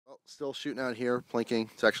Still shooting out here, plinking.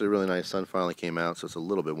 It's actually really nice. Sun finally came out, so it's a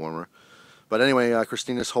little bit warmer. But anyway,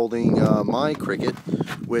 Christina's holding my cricket,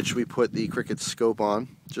 which we put the cricket scope on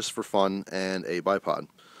just for fun, and a bipod.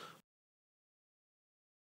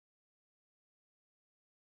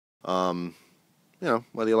 You know,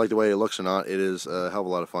 whether you like the way it looks or not, it is a hell of a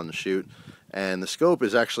lot of fun to shoot. And the scope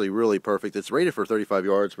is actually really perfect. It's rated for 35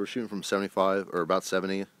 yards. We're shooting from 75 or about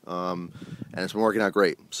 70, and it's been working out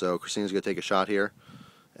great. So Christina's gonna take a shot here,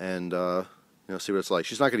 and you know, see what it's like.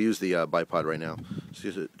 She's not gonna use the bipod right now.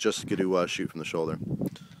 She's just gonna shoot from the shoulder.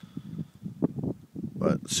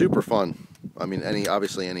 But super fun. I mean,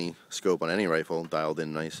 obviously any scope on any rifle dialed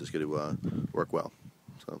in nice is gonna work well.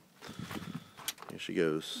 So here she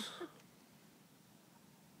goes.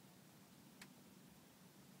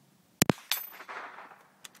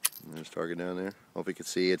 There's target down there. Hope you can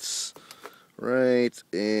see it's right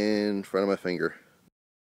in front of my finger.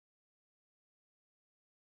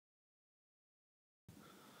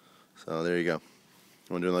 So there you go.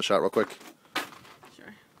 Want to do another shot real quick? Sure.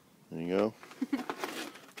 There you go.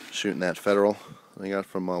 Shooting that Federal I got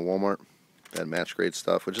from Walmart. That match grade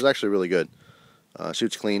stuff, which is actually really good.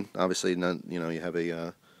 Shoots clean. Obviously, none, you know, you have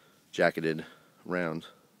a jacketed round.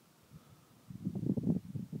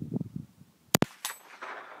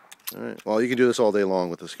 Alright, well, you can do this all day long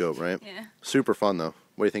with the scope, right? Yeah. Super fun, though.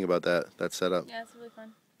 What do you think about that setup? Yeah, it's really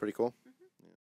fun. Pretty cool?